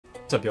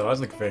What's up, y'all? I was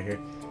looking for it here,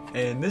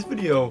 and this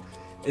video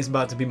is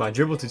about to be my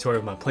dribble tutorial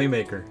of my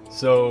Playmaker.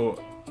 So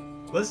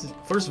let's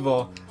first of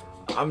all,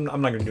 I'm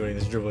not gonna do any of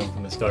this dribbling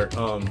from the start.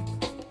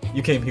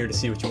 You came here to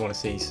see what you want to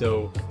see,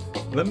 so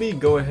let me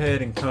go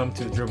ahead and come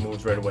to the dribble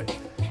moves right away.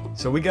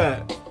 So we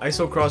got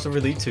ISO crossover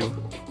Elite 2.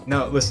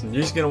 Now listen,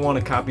 you're just gonna want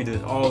to copy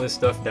all this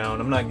stuff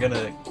down. I'm not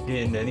gonna get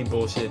into any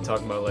bullshit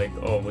talking about like,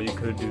 oh well, you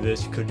could do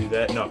this, you could do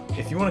that. No,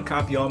 if you want to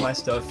copy all my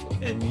stuff,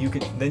 and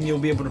then you'll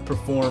be able to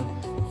perform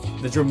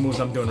the dribble moves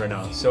I'm doing right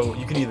now. So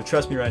you can either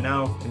trust me right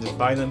now and just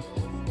buy them,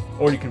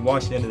 or you can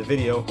watch the end of the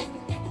video,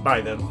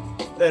 buy them,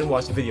 then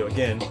watch the video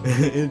again.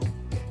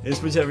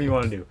 It's whichever you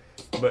want to do.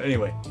 But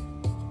anyway,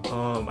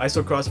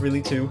 ISO crossover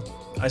Elite 2,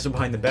 ISO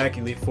behind the back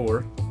Elite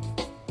 4,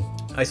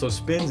 ISO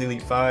spins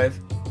Elite 5,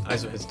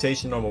 ISO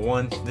hesitation normal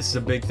 1. This is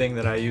a big thing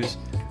that I use.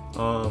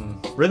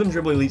 Rhythm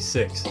dribble Elite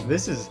 6.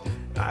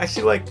 I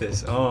actually like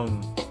this.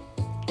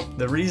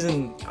 The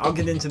reason, I'll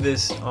get into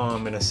this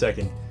in a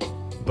second,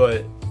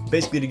 but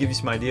basically to give you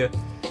some idea,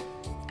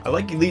 I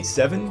like Elite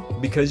 7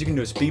 because you can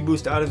do a speed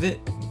boost out of it,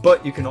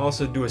 but you can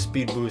also do a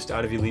speed boost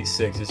out of Elite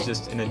 6. It's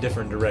just in a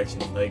different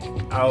direction. Like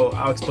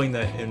I'll explain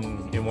that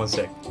in one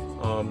sec.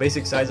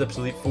 Basic size ups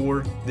Elite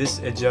 4. This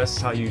adjusts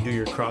how you do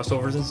your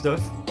crossovers and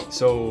stuff.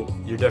 So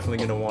you're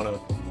definitely gonna want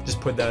to just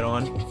put that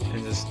on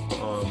and just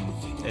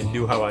and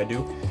do how I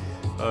do.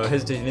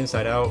 Hesitation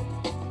inside out.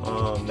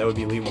 That would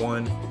be Elite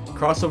 1.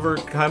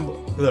 Crossover combo.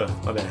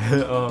 My bad.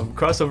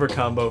 Crossover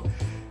combo.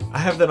 I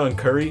have that on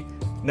Curry.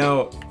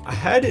 Now I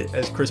had it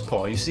as Chris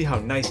Paul. You see how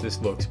nice this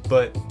looks,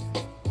 but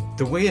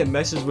the way it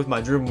meshes with my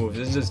dribble moves,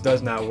 it just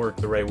does not work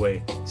the right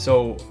way.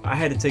 So I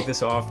had to take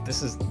this off.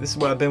 This is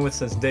what I've been with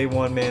since day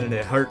one, man, and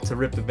it hurt to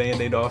rip the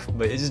band-aid off,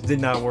 but it just did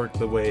not work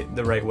the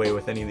right way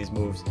with any of these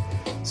moves.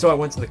 So I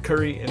went to the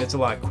Curry, and it's a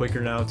lot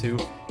quicker now too.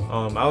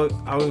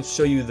 I'll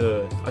show you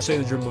the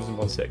dribble moves in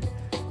one sec.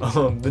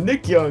 The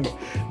Nick Young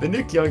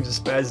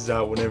just spazzes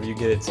out whenever you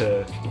get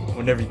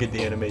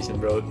the animation,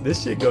 bro.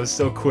 This shit goes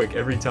so quick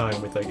every time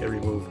with like every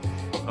move.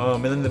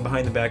 And then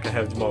behind the back I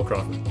have Jamal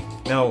Crawford.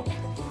 Now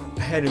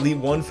I had Elite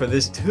 1 for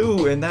this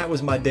too, and that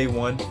was my day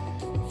one,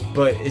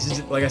 but it's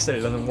just, like I said,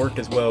 it doesn't work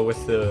as well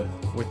with the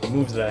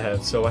moves that I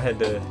have, so I had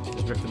to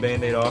just rip the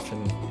band-aid off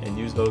and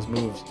use those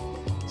moves.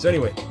 So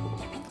anyway,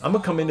 I'm gonna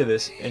come into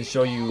this and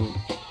show you,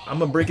 I'm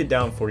gonna break it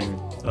down for you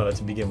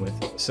to begin with.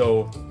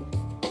 So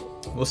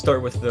we'll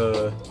start with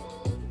we'll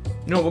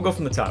go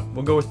from the top.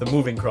 We'll go with the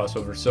moving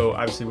crossover. So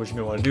obviously what you're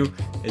gonna want to do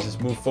is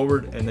just move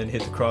forward and then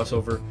hit the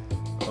crossover.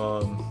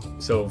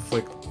 So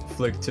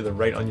flick to the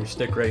right on your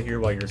stick right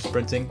here while you're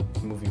sprinting,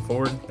 moving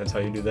forward. That's how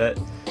you do that.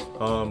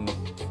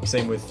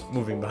 Same with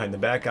moving behind the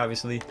back,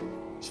 obviously.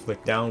 Just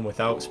flick down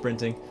without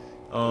sprinting.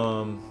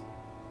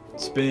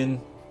 Spin, you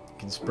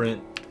can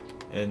sprint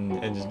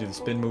and just do the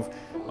spin move.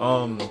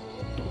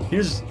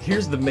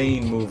 Here's the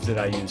main moves that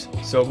I use.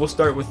 So we'll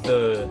start with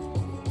the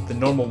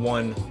normal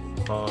one.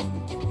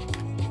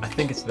 I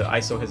think it's the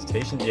ISO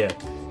hesitation. Yeah.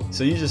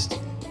 So you just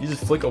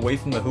flick away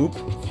from the hoop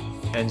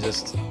and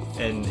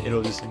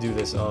it'll just do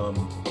this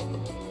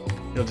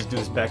it'll just do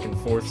this back and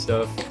forth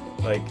stuff.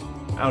 Like,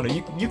 I don't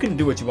know, you can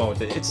do what you want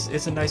with it.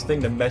 It's a nice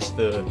thing to mesh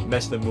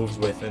the moves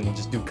with and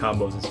just do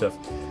combos and stuff.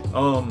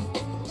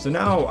 So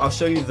now I'll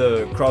show you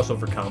the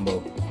crossover combo,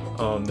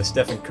 the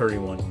Stephen Curry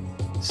one.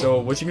 So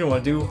what you're gonna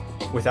want to do,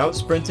 without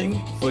sprinting,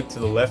 flick to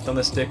the left on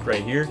the stick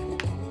right here,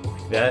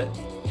 like that,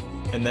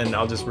 and then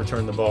I'll just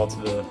return the ball to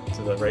the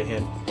right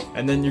hand,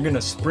 and then you're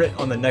gonna sprint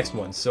on the next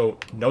one. So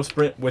no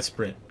sprint with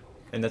sprint,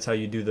 and that's how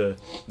you do the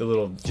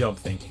little jump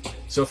thing.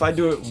 So if I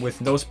do it with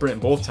no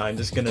sprint both times,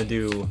 it's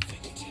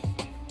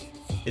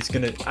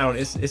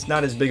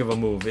not as big of a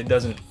move. It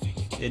doesn't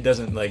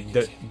like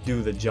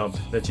do the jump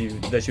that you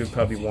would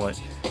probably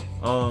want.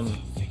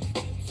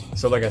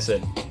 So like I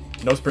said,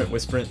 no sprint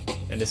with sprint,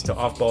 and it's to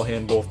off ball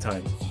hand both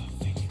times.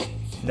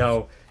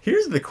 Now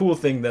here's the cool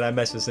thing that I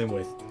mess this in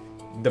with,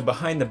 the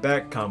behind the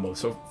back combo.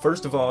 So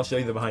first of all, I'll show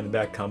you the behind the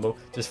back combo.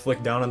 Just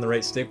flick down on the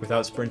right stick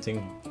without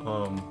sprinting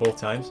both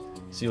times.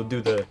 So you'll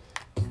do that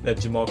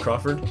Jamal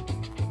Crawford.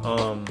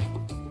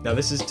 Now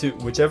this is to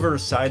whichever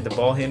side the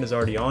ball hand is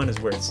already on is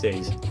where it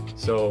stays.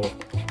 So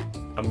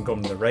I'm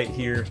going to the right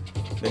here,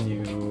 then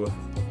you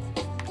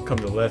come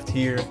to the left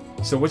here.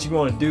 So what you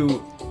want to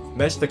do,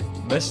 mesh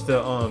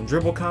the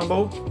dribble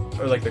combo,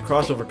 or like the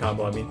crossover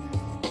combo, I mean,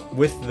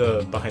 with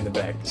the behind the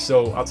back.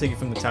 So I'll take it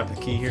from the top of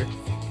the key here.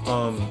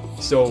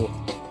 So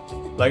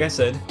like I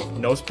said,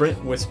 no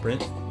sprint with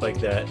sprint like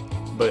that,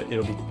 but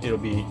it'll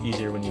be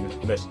easier when you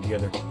mesh it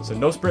together. So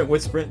no sprint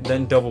with sprint,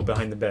 then double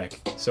behind the back.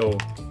 So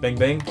bang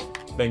bang,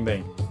 bang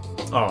bang.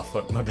 Oh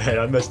fuck, my bad,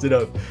 I messed it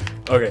up.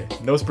 Okay,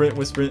 no sprint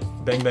with sprint,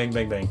 bang bang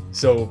bang bang.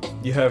 So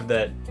you have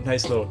that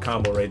nice little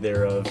combo right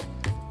there of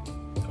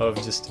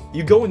just,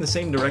 you go in the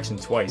same direction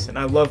twice, and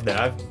I love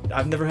that.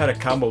 I've never had a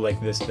combo like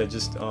this that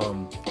just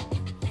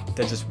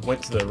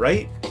went to the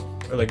right,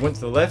 or like went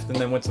to the left and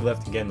then went to the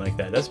left again like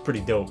that. That's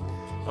pretty dope.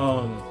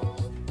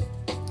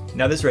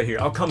 Now this right here,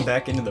 I'll come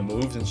back into the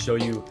moves and show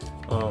you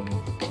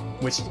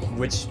which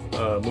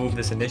move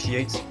this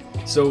initiates.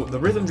 So the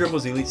rhythm dribble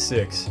is Elite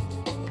 6.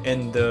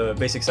 and the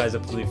basic size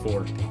up to Elite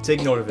 4.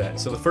 Take note of that.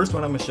 So the first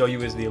one I'm going to show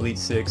you is the Elite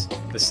 6.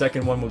 The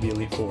second one will be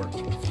Elite 4.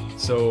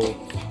 So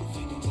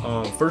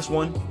first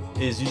one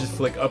is you just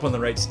flick up on the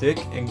right stick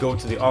and go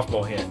to the off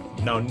ball hand.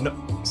 Now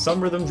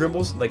some rhythm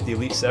dribbles, like the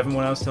Elite 7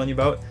 one I was telling you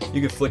about,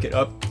 you could flick it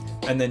up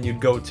and then you'd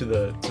go to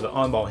the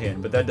on ball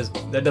hand, but that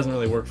doesn't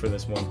really work for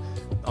this one.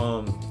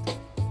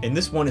 And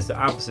this one is the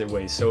opposite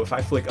way. So if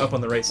I flick up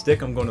on the right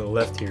stick, I'm going to the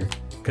left here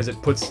because it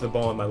puts the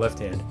ball in my left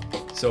hand.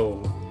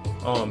 So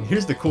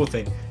here's the cool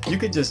thing: you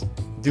could just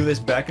do this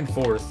back and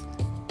forth,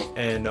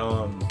 and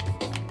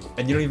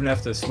you don't even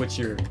have to switch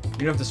your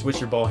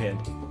ball hand.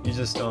 You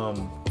just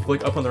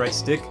flick up on the right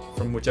stick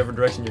from whichever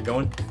direction you're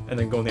going, and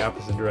then go in the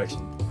opposite direction.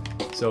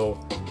 So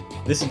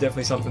this is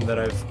definitely something that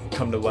I've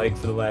come to like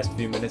for the last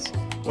few minutes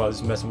while I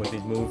was messing with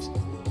these moves.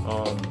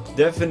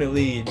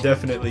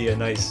 Definitely a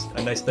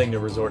nice thing to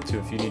resort to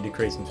if you need to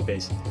create some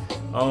space.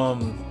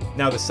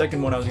 Now the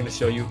second one I was going to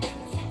show you,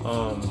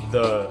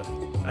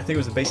 I think it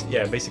was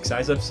the basic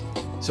size ups.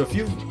 So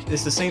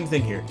it's the same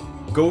thing here.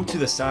 Go to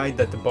the side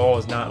that the ball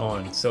is not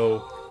on. So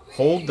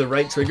hold the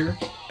right trigger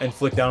and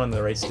flick down on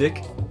the right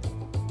stick.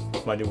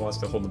 My dude wants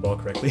to hold the ball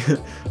correctly.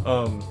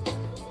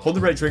 Hold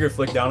the right trigger,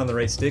 flick down on the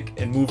right stick,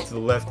 and move to the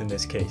left in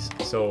this case.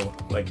 So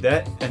like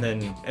that, and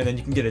then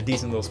you can get a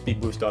decent little speed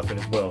boost off it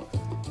as well.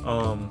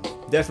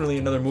 Definitely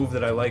another move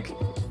that I like.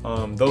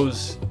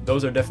 Those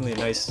are definitely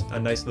a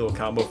nice little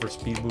combo for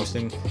speed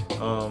boosting.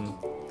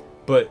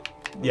 But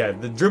yeah,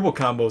 the dribble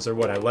combos are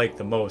what I like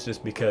the most,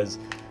 just because,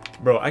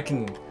 bro, I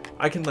can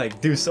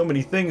like do so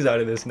many things out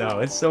of this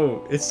now. It's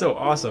so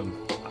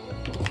awesome.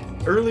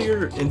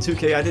 Earlier in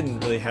 2K, I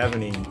didn't really have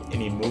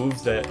any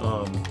moves that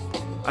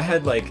I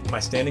had like my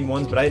standing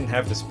ones, but I didn't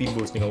have the speed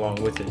boosting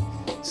along with it.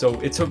 So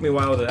it took me a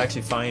while to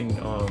actually find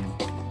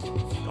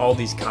all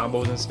these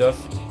combos and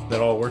stuff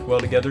that all work well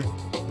together.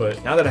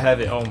 But now that I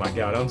have it, oh my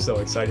god, I'm so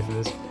excited for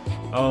this.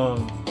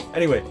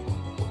 Anyway,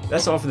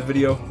 that's all for the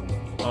video.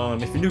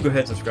 If you're new, go ahead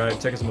and subscribe,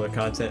 check out some other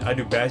content. I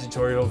do badge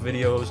tutorial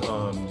videos,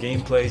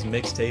 gameplays,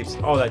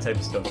 mixtapes, all that type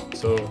of stuff.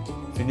 So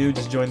if you're new,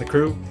 just join the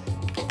crew.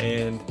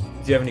 And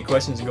if you have any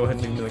questions, go ahead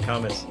and leave them in the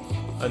comments.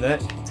 On that,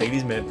 take it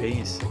easy, man.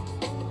 Peace.